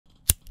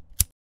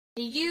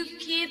You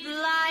keep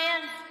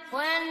lying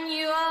when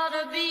you ought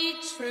to be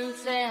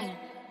truthin',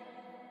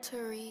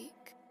 Tariq.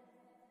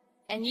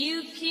 and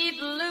you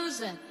keep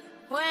losing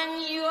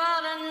when you ought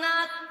to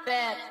not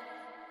bet.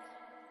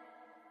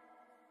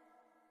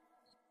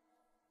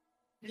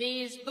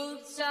 These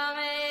boots are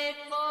made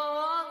for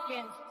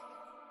walking,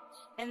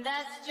 and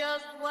that's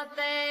just what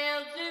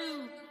they'll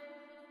do.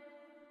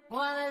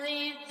 One of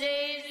these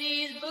days,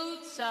 these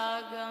boots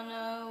are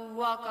gonna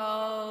walk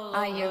all.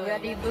 Are you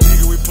ready, boots?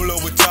 Nigga, we pull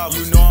up with top.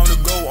 You know I'm the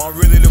GOAT, I'm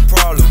really the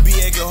problem. Be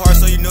aching hard,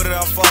 so you know that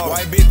I fall.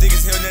 White bitch thick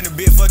as hell, then the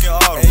big fucking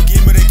auto. Hey,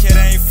 give me the cat,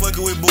 I ain't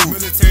fucking with boots.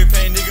 Military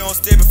paint, nigga, I'm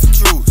stepping for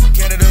truth.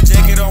 Canada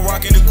jacket, I'm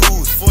rocking the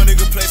goose. Full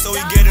nigga play, so we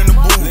get in the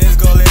booth. Let's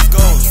go, let's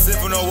go.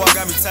 Sippin' on Wock,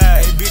 got me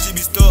tired. Hey, bitch, you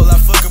be stuck like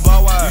fucking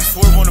ball wire. You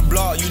swerve on the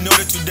block, you know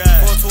that you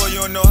dying. For 12, you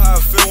don't know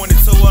how I feel when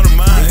it's two on the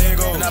mind. Let's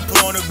go. And I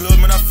put on the gloves,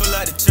 man, I feel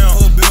like the champ.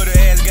 Whole build the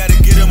ass, gotta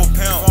get him a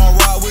pound. If I don't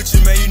rock with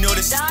you, man, you know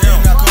that shit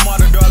stamp. I come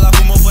out the door like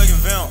a motherfucking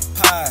vamp.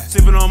 Pie.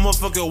 Sippin' on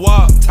motherfucking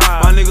Wock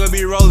time. My nigga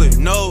be rollin',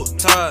 no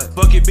tie.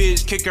 Fuck it,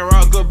 bitch, kick her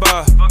out,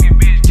 goodbye. Fuck it,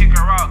 bitch, kick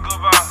her out,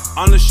 goodbye.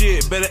 On the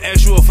shit, better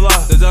ask you a fly.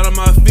 That's out of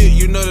my feet,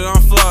 you know that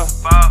I'm fly.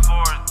 5,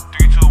 4,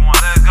 3, 2, 1,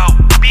 let's go.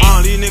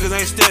 These niggas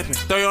ain't steppin'.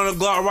 30 on the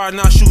Glock right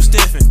now, shoot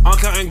Stephen. I'm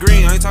counting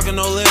green, I ain't talking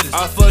no letters.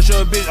 I fuck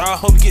your bitch, I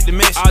hope you get the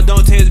message. I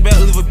don't text back,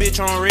 leave a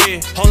bitch on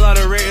red. Whole lot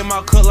of red in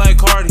my cut like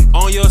Cardi.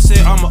 On your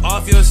set, I'ma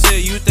off your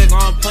set. You think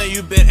I'm playing,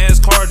 you bet ass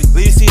Cardi.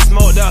 Leave see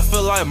smoke that I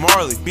feel like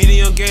Marley. Beat a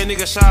young gay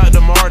nigga, shot at the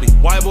Marty.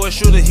 White boy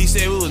shooter, he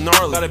said we was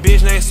gnarly. Got a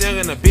bitch named Sam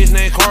and a bitch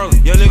named Carly.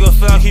 Your nigga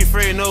fell, he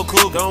afraid no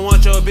cougar. Don't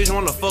want your bitch,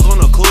 wanna fuck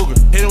on a cougar.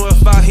 Hit him with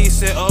 5, he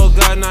said, oh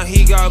God, now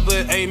he got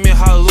blood, amen,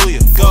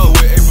 hallelujah. Go.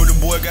 With April, the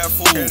boy got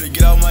food. Had to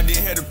get out my dick,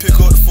 had to pick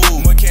up the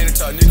food. Mechanic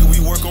talk, nigga, we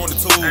work on the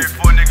tools. Every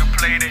 4 nigga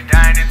play, they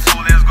dying in 2,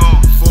 let's go.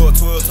 4,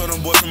 12, told them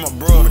boys from my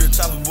bro. With the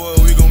chopper boy,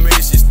 we gon' make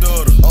this shit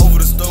stutter. Over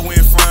the stove, we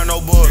ain't frying no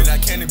butter. And I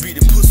can't beat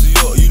the pussy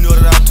up, you know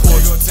that I'm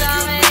torch. Gon' take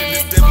you a minute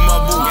to step in my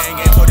boot. Gang,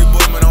 gang, told these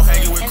boys, man, I'm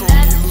hanging with crew.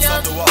 Get loose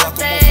off the wall like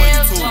a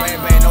motherfucking too. Bang,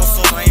 bang, no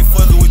soul, I ain't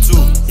fucking with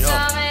you. Yo,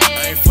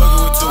 I ain't fucking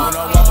with you. When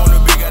I walk on the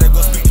beat, gotta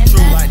go speak the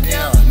truth. Like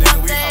damn, nigga,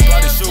 we hop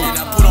out the shoe. And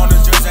I put on the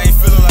jersey, I ain't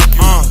feeling like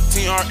you.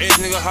 TRX,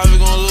 nigga, how we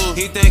gon' lose?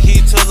 He think he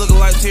tough, looking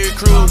like Terry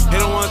Crews.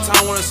 Hit him one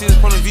time, wanna see his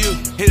point of view.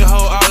 Hit the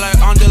hoe out like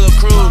I'm De La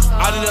Cruz.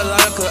 I did a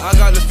lot cause I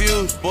got the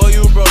fuse. Boy,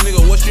 you broke,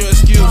 nigga, what's your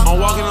excuse? I'm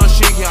walking on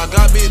shit here, I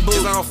got big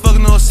boots. I'm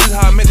fucking on sis,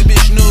 how I make the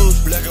bitch snooze.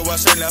 Black and white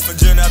shirt, not for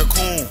jail, not a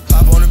coon.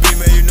 Hop on the beat,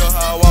 man, you know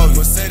how I walk.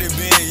 Mercedes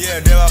Benz, yeah,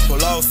 there I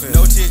pull off in.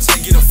 No chit chat,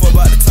 get a fuck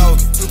about the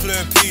talking. 2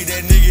 player P,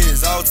 that nigga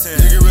is all 10.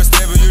 Nigga real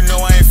stable, you know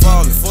I ain't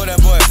falling. For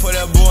that boy, put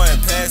that boy in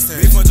passing.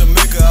 Big from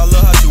Jamaica, I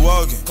love how she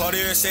walking.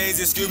 Cartier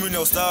shades, excuse me,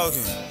 no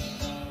stalking.